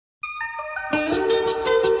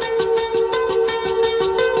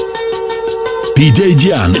DJ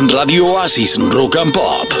Gian en Radio Oasis Rock and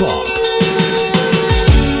Pop.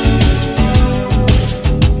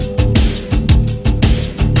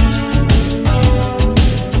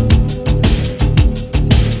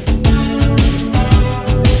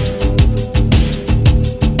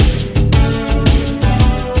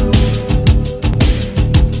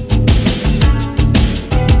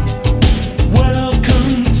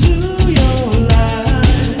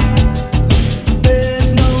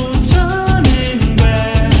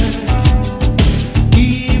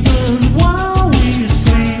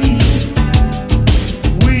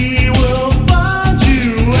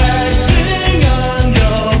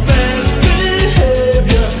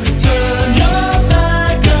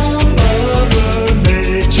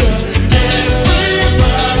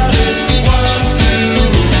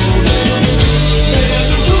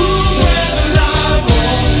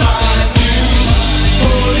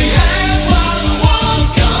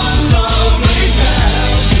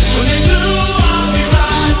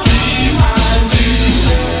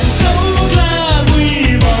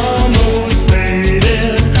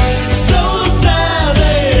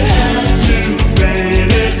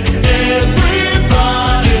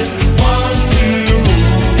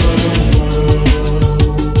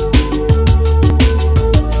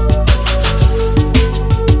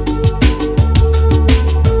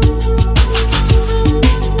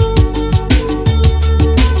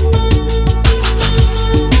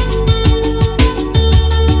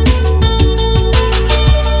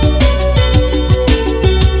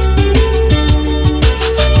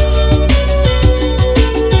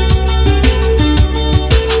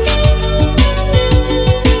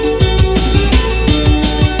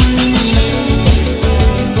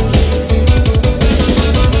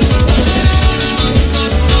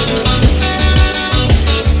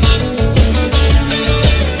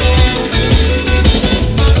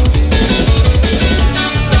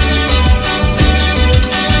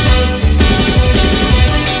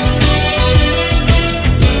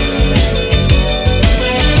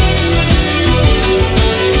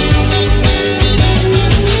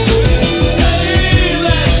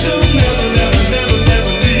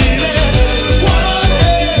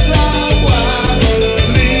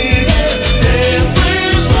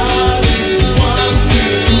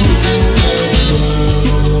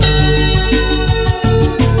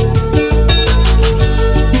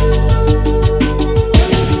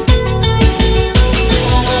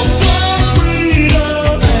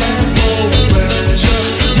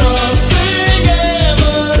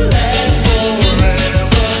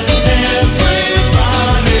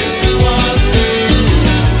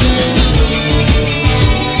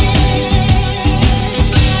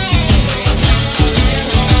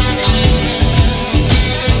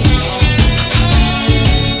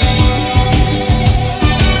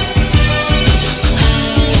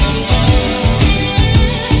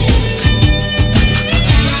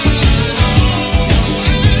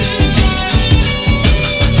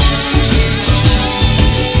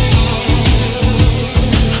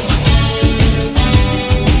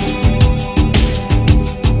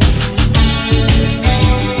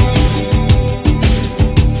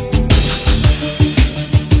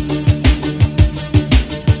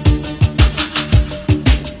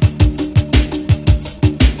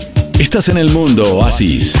 Estás en el mundo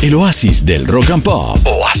Oasis, el oasis del rock and pop.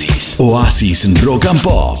 Oasis. Oasis Rock and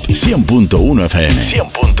Pop. 100.1 FM.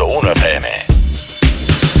 100.1 FM.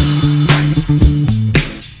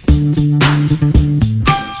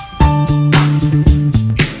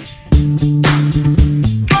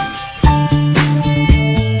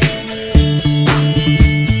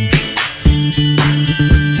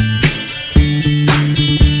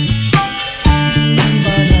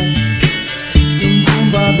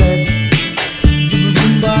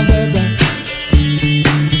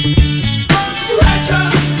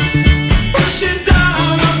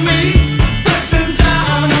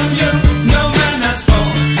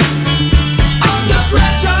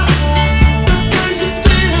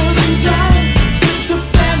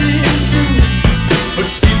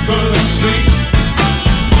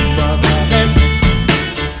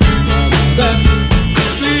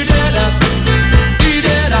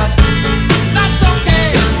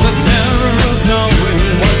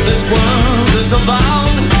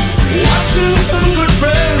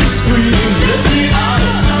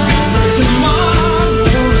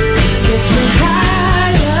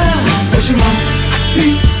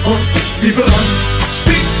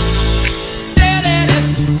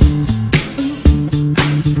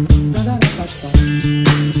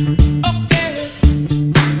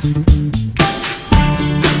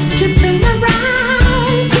 Chipping around.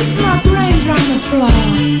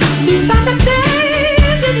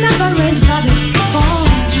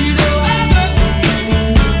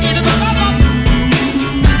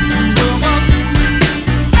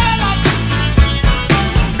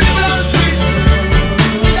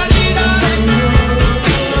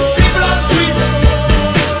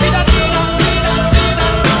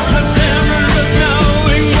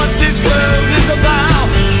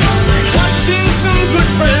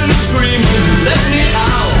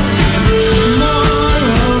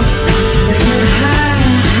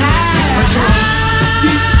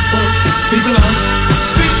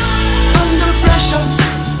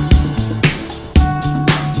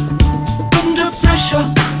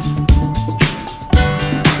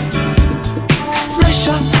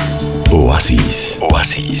 Oasis.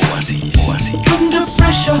 Oasis. Oasis. Oasis. Under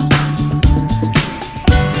pressure.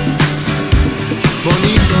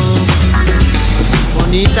 Bonito,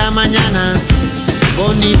 bonita mañana,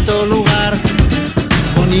 bonito lugar,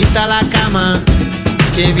 bonita la cama,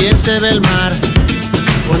 que bien se ve el mar.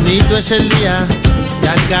 Bonito es el día que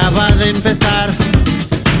acaba de empezar.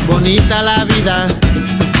 Bonita la vida.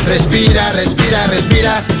 Respira, respira,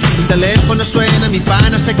 respira. Mi teléfono suena, mi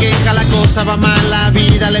pana se queja, la cosa va mal, la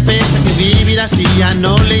vida le pesa, que vivir así ya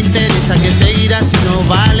no le interesa, que seguir así no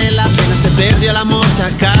vale la pena. Se perdió el amor, se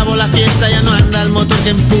acabó la fiesta, ya no anda el motor que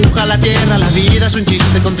empuja la tierra. La vida es un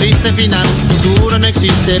chiste con triste final, futuro no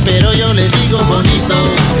existe, pero yo le digo bonito.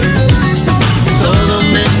 Todo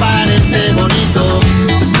me parece bonito.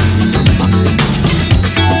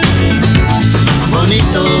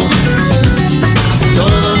 Bonito.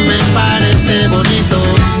 Todo me parece bonito.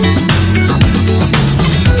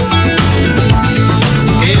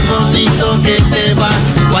 Qué bonito que te va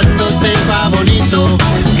cuando te va bonito.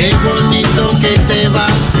 Qué bonito que te va.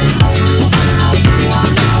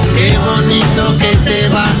 Qué bonito que te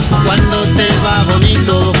va cuando te va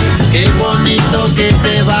bonito. Qué bonito que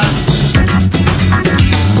te va.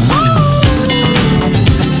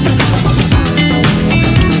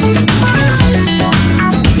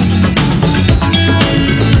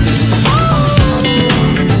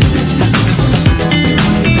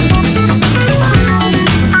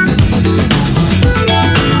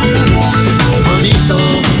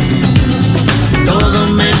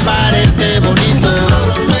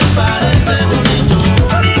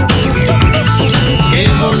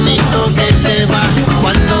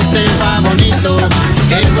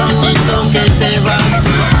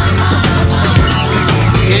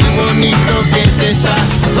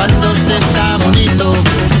 Cuando se está bonito,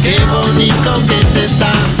 qué bonito que se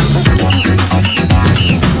está.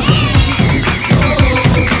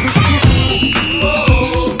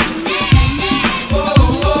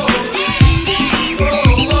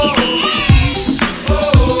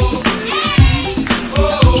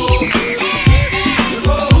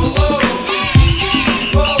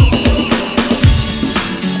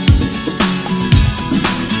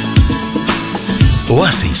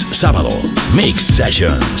 Oasis, sábado, Mix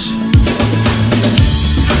Sessions.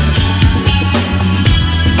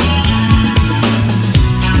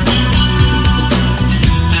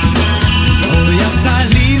 Hoy ha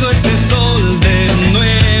salido ese sol de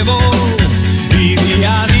nuevo y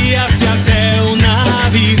día a día se hace una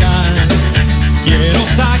vida. Quiero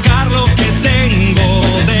sacar lo que tengo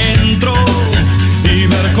dentro y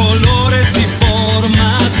ver colores y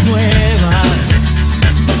formas nuevas.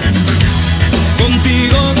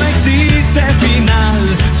 Contigo no existe final,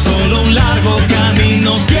 solo un largo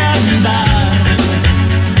camino que andar.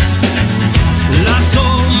 Las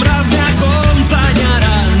sombras me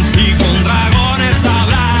acompañarán y con dragones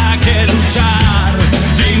habrá que luchar.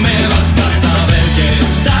 Y me basta saber que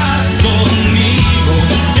estás conmigo,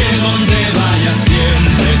 que donde vayas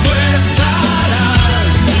siempre tú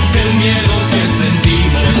estarás. Que el miedo que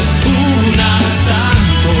sentimos una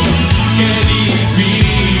tanto, que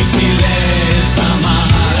difícil es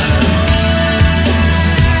amar.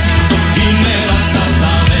 Y me basta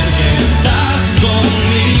saber que estás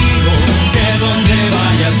conmigo, que donde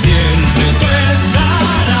vayas siempre tú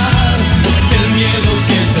estarás. El miedo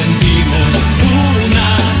que sentimos una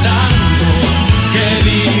tanto, que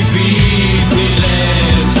difícil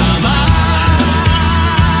es amar.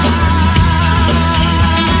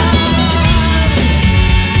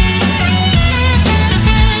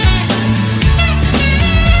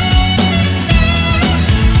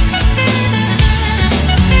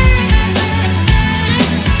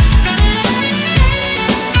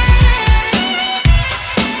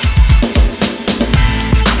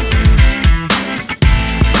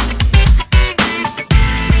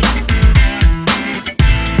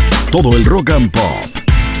 Todo el rock and pop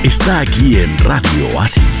está aquí en Radio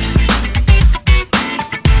Oasis.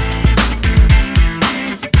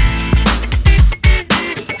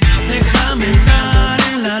 Déjame entrar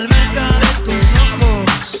en la alberca de tus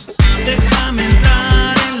ojos. Déjame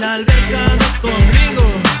entrar en la alberca de tu ombligo.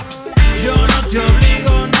 Yo no te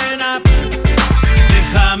obligo, nena.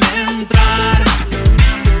 Déjame entrar.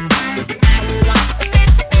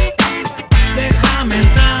 Déjame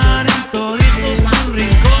entrar en toditos tus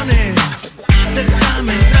rincones.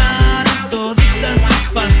 Déjame entrar en toditas tus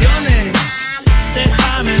pasiones.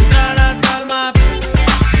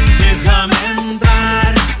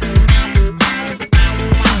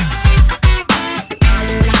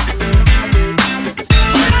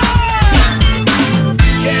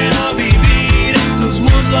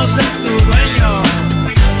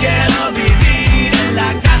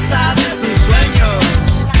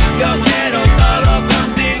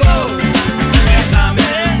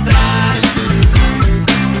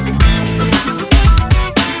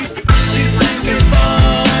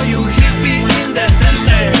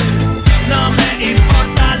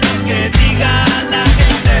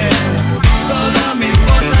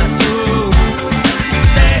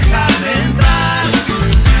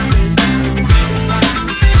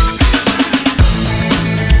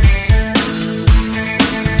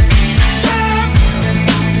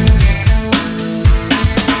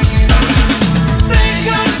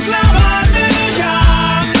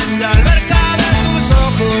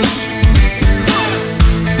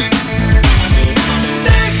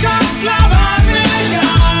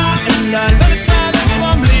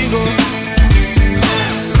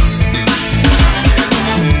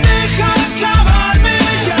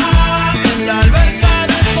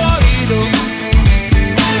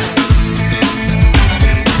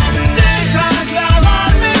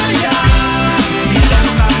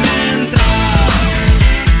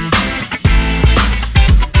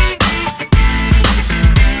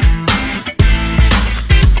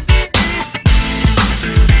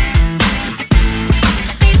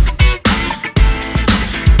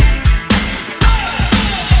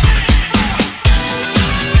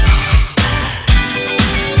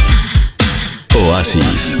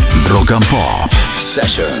 Oasis Rock and Pop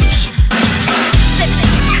Sessions.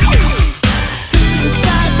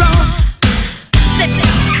 Suicide blonde.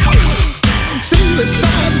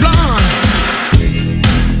 Suicide blonde.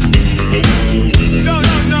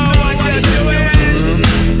 No, what you're doing.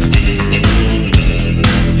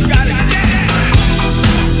 You gotta get it.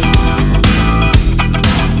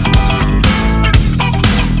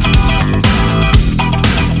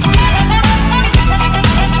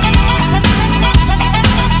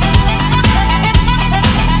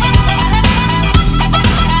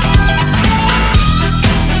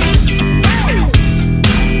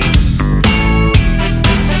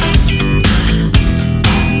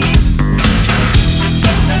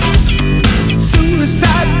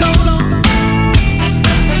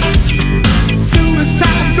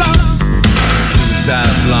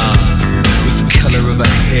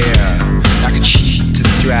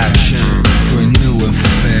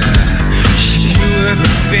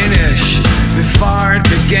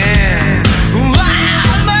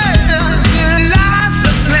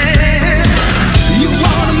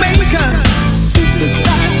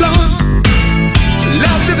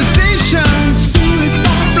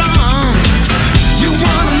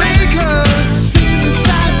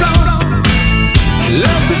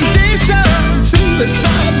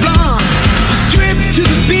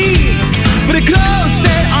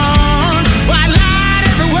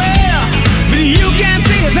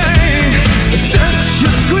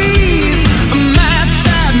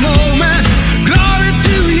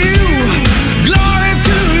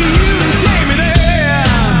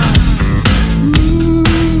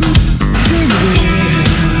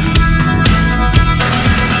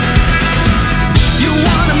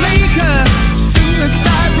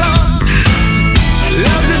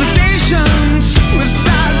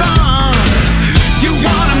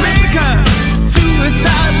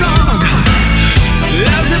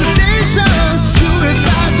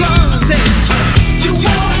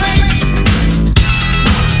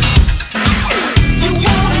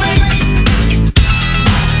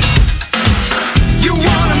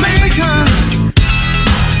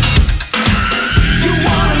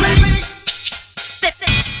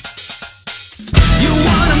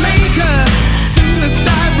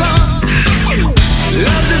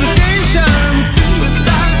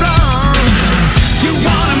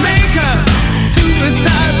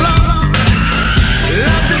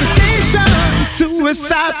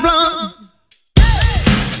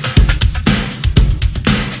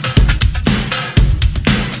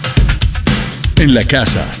 En la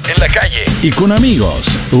casa, en la calle y con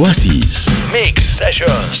amigos. Oasis Mix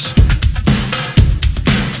Sessions.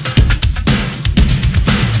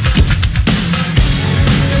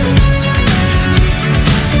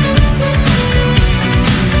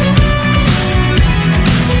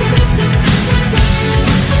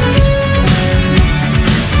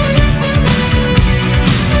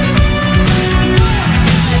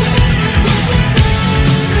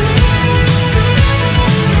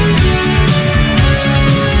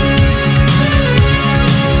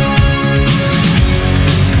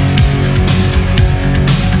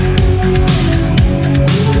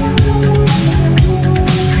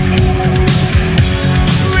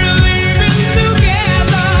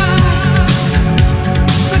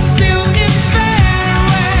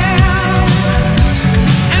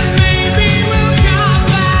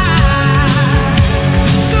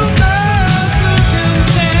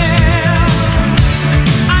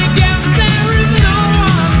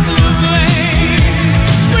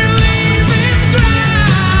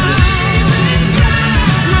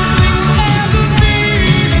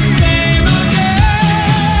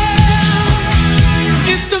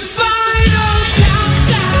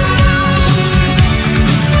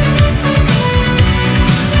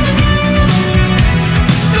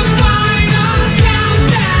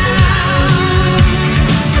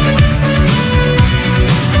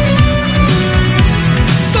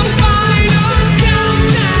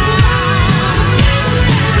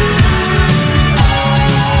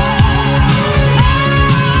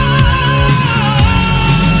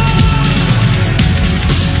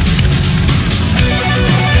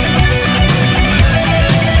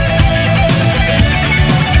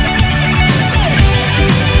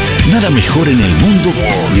 Nada mejor en el mundo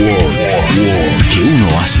que un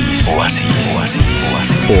oasis.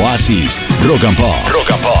 Oasis Rock and Pop.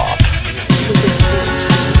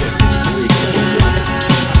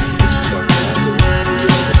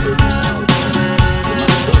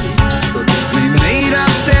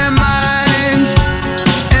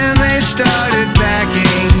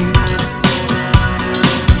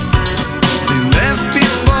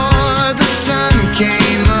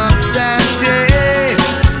 Came up that day.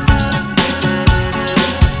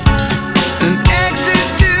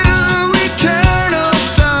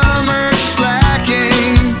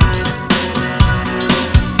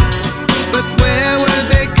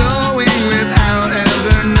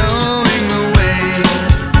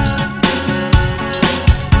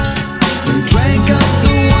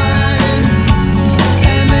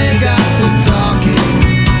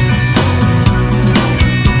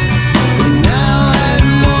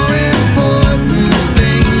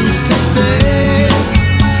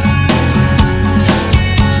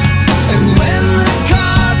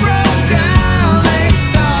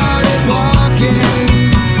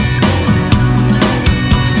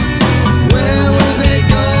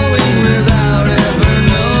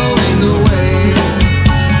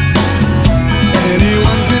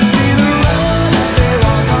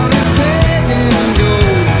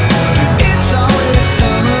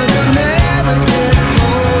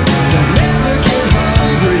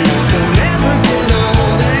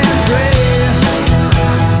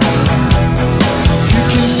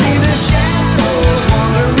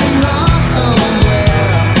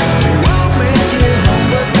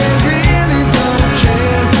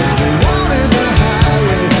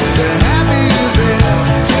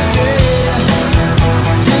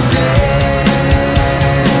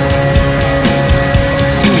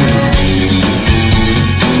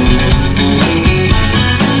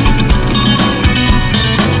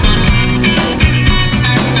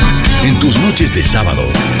 noches de sábado.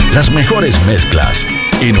 Las mejores mezclas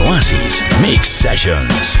en Oasis Mix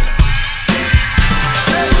Sessions.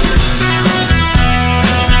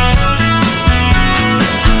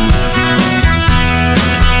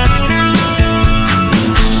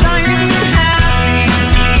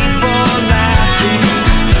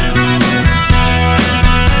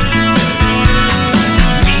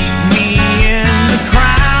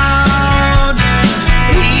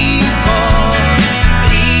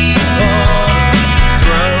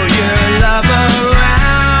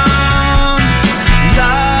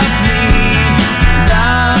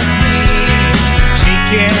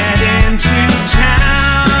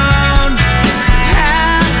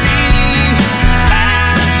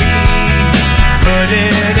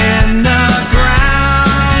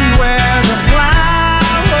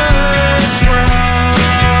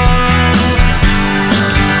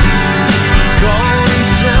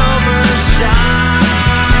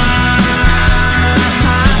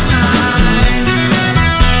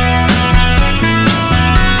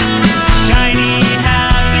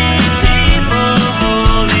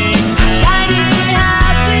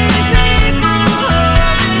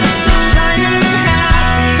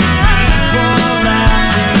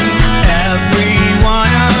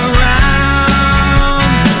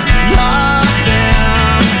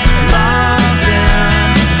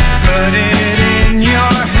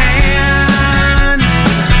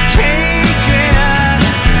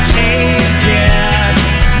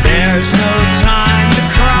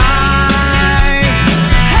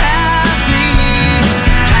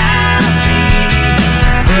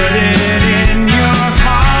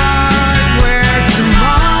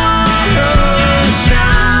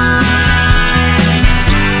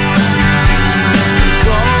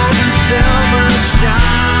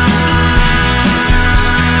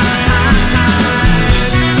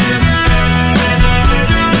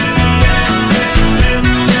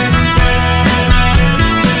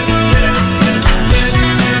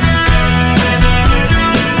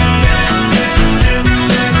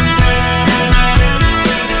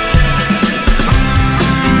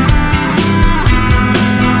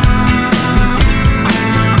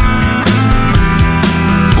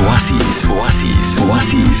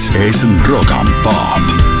 Es Rock and Pop.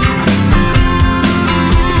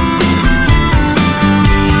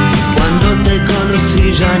 Cuando te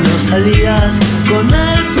conocí ya no salías con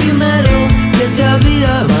el primero que te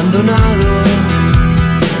había abandonado.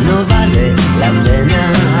 No vale la pena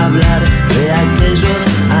hablar de aquellos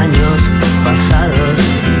años pasados.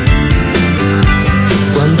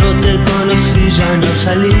 Cuando te conocí ya no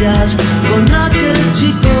salías con aquel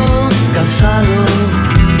chico casado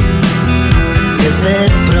que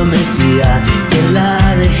te prometía que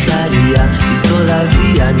la dejaría y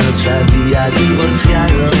todavía no se había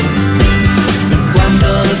divorciado. Cuando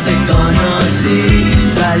te conocí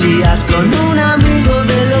salías con un amigo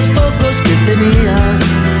de los pocos que tenía.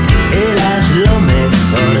 Eras lo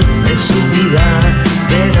mejor de su vida,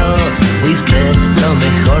 pero fuiste lo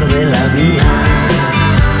mejor de la mía.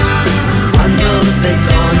 Cuando te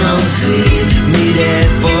conocí miré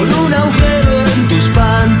por un agujero en tus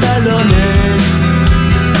pantalones.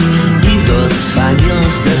 2 años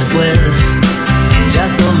después ya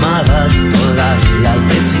tomabas todas las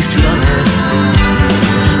decisiones.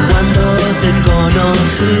 Cuando te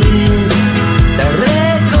conocí, te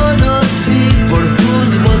reconocí por tus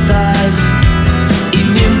botas. Y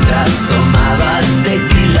mientras tomabas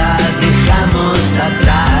tequila dejamos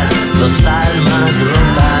atrás 2 almas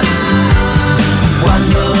rotas.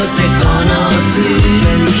 Cuando te conocí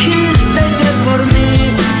me dijiste que por mí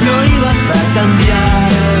no ibas a cambiar.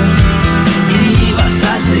 Ibas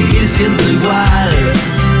a seguir siendo igual,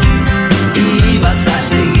 ibas a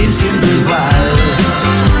seguir siendo igual.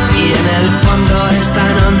 Y en el fondo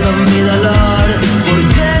están hondo mi dolor,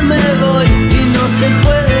 porque me voy y no se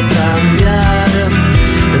puede cambiar.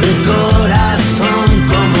 De corazón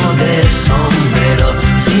como de sombrero,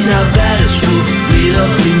 sin haber sufrido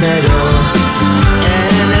primero.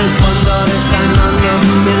 En el fondo están hondo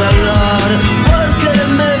mi dolor, porque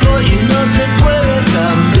me voy y no se puede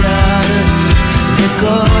cambiar. De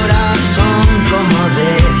corazón como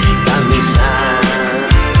de camisa.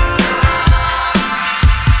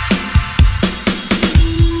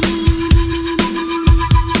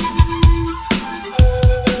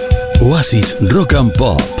 Oasis Rock and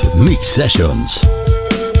Pop Mix Sessions.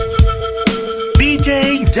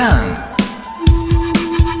 DJ Gian.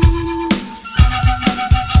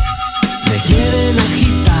 Me quieren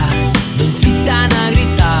agitar, me incitan a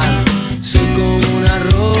gritar. Soy como una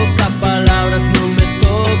roca, palabras no me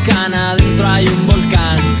tocan. Adentro hay un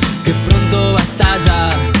volcán que pronto va a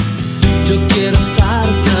estallar. Yo quiero estar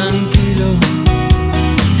tranquilo.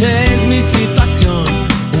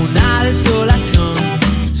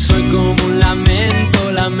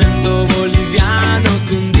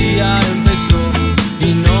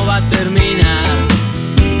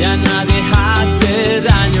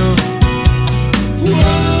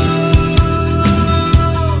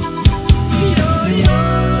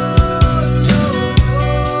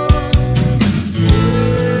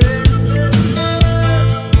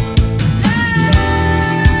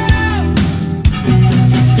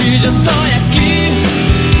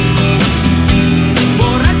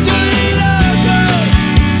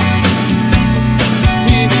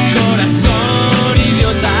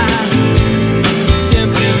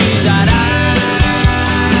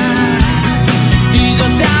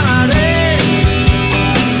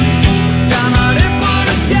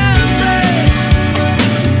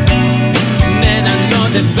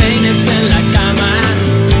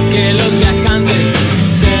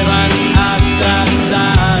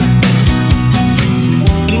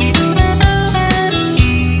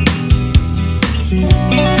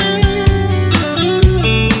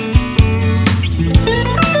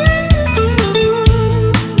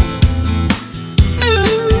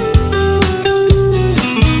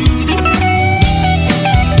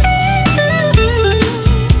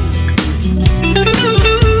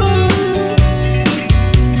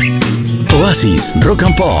 Oasis Rock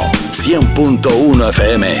and Pop 100.1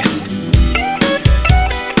 FM.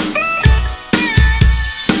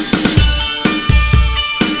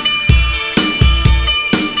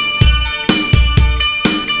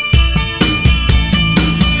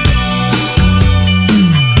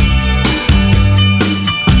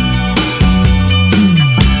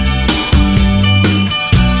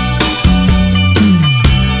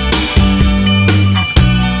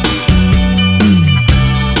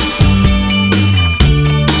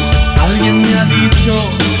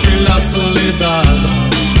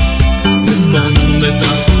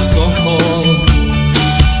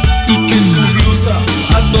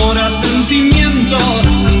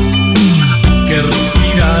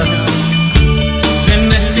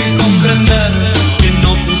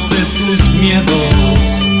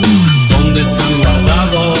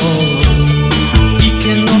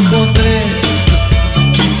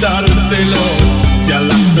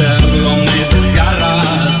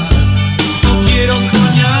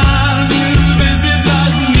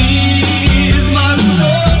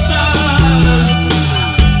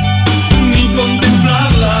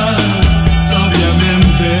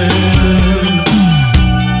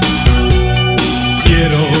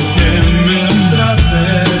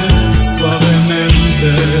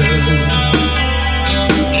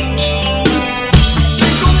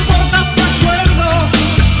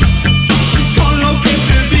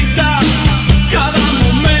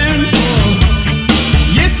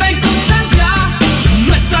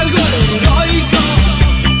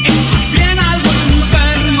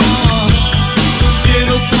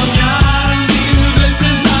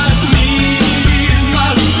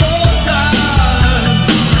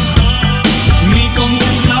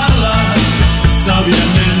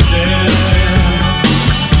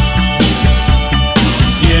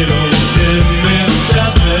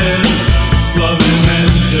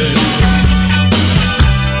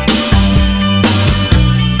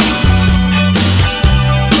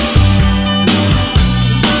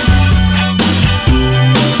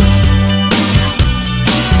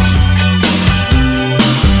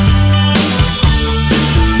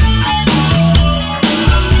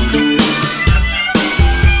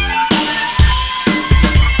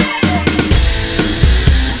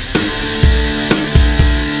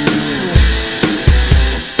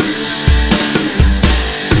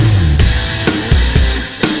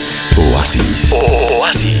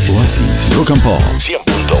 Oasis Rock and Pop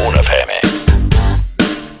 100.1 FM.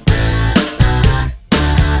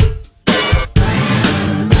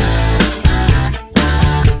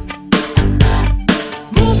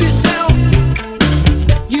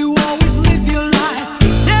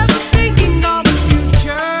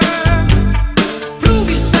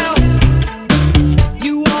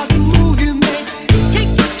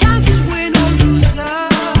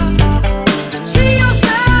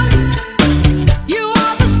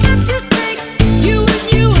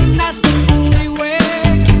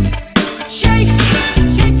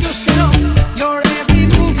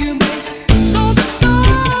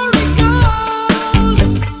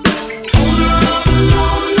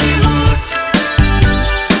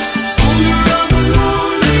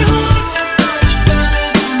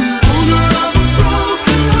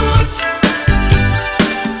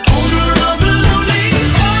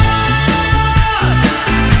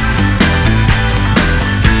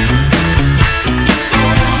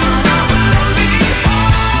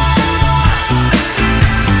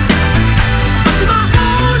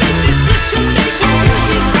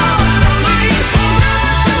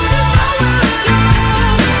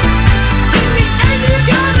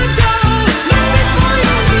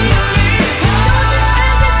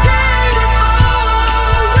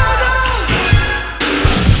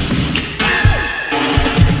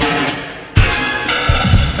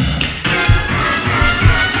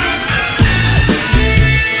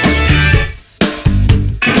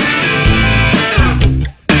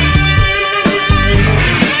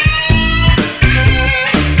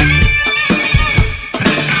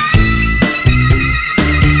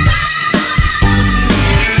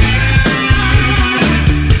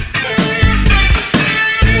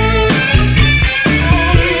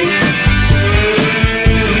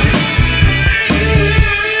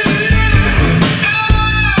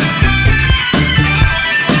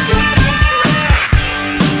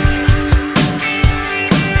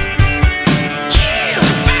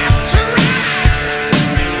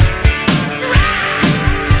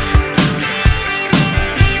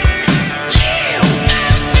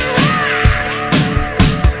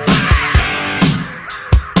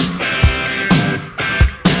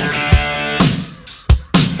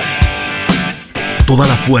 Toda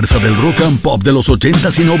la fuerza del rock and pop de los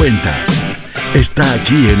 80s y 90s. está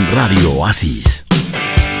aquí en Radio Oasis.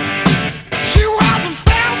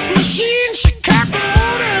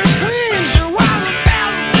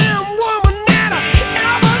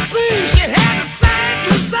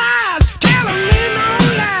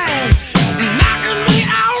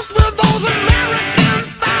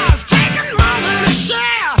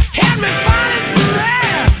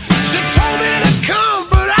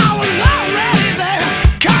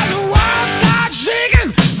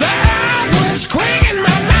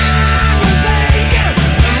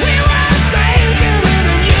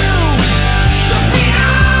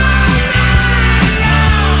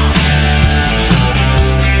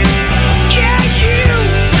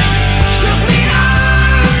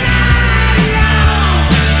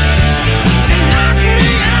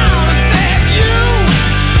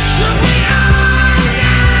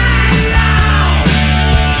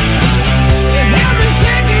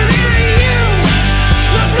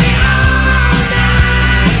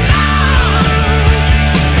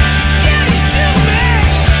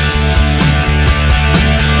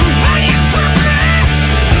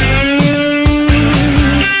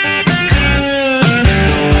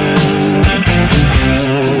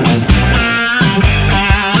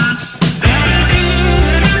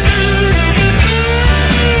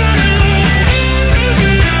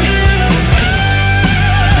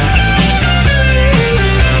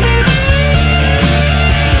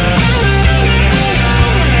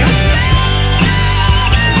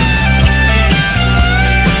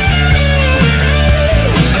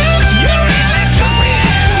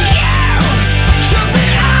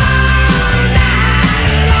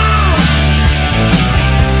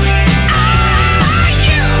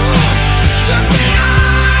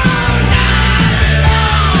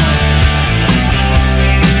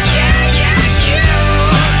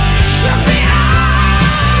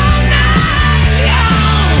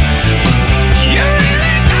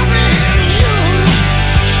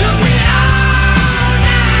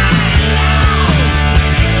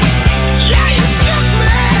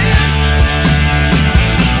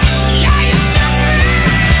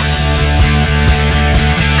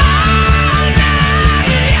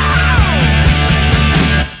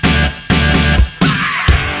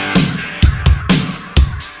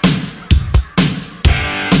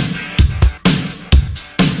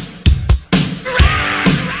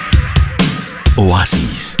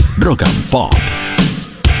 Oasis, Rock and Pop.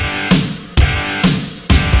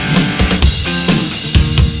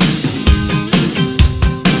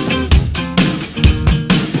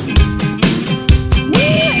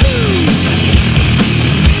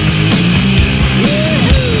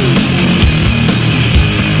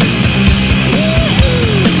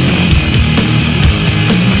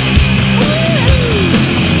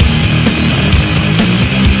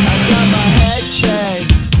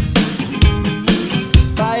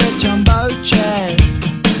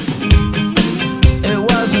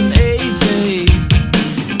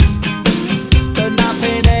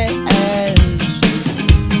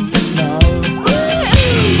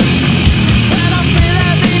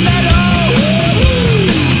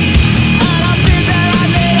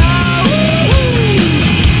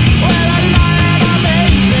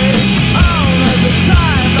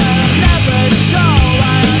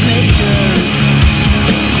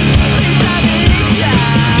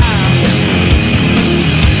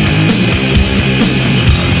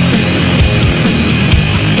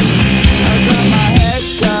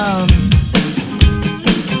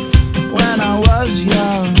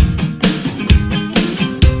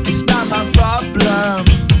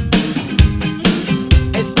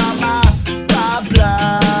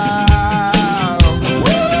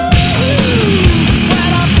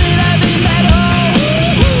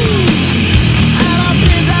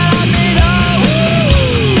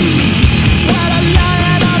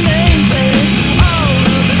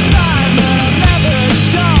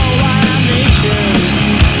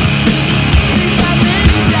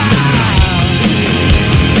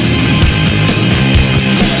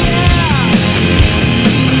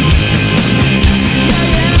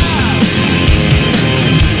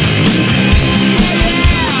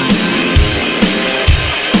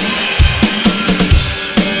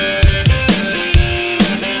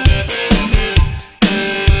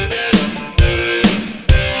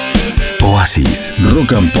 Oasis,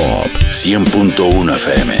 Rock and Pop, 100.1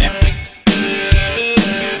 FM.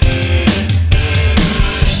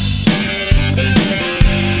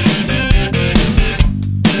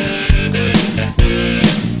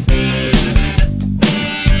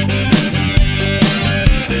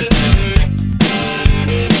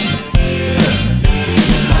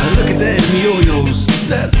 Look at that yo-yos,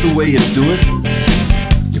 that's the way you do it.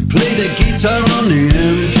 You play the guitar EVITAR on the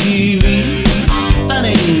MTV. That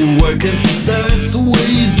ain't working, that's the way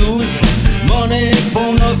you do it. Money for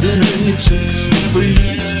nothing and your chicks for free.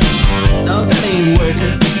 No, that ain't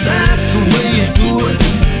working, that's the way you do it.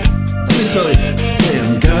 Let me tell you,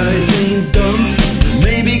 damn guys ain't dumb.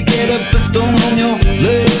 Maybe get a blister on your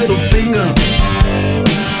little finger.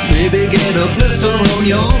 Maybe get a blister on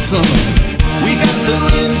your thumb. We got to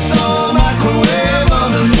install microwave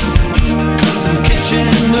ovens, custom kitchen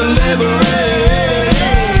deliveries.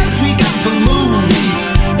 We got to move these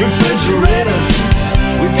refrigerators.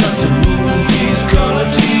 We got to move these color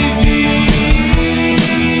TVs.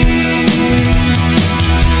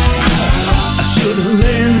 I should have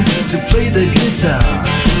learned to play the guitar.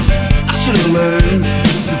 I should have learned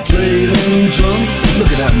to play them drums.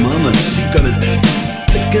 Look at that mama, she got it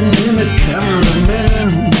sticking in the counter,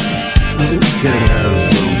 man. We could have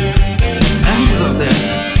some hands up there.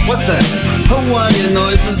 What's that? Hawaiian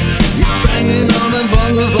noises. You banging on the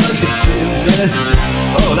bongos like a chimpanzee.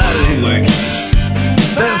 Oh, that ain't working.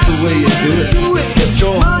 That's the way you do it. Get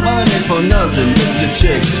your money for nothing, get your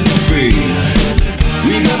chicks for free.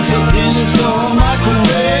 We got to install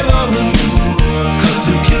microwave oven,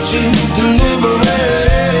 custom kitchen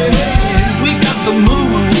deliveries. We got to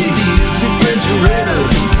move these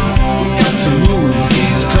refrigerators. We got to move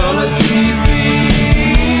these color TVs.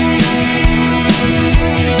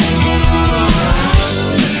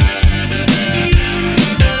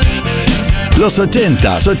 Los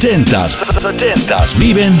 70s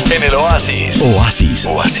viven en el Oasis. Oasis.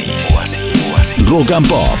 Rock and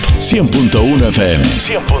Pop 100.1 FM.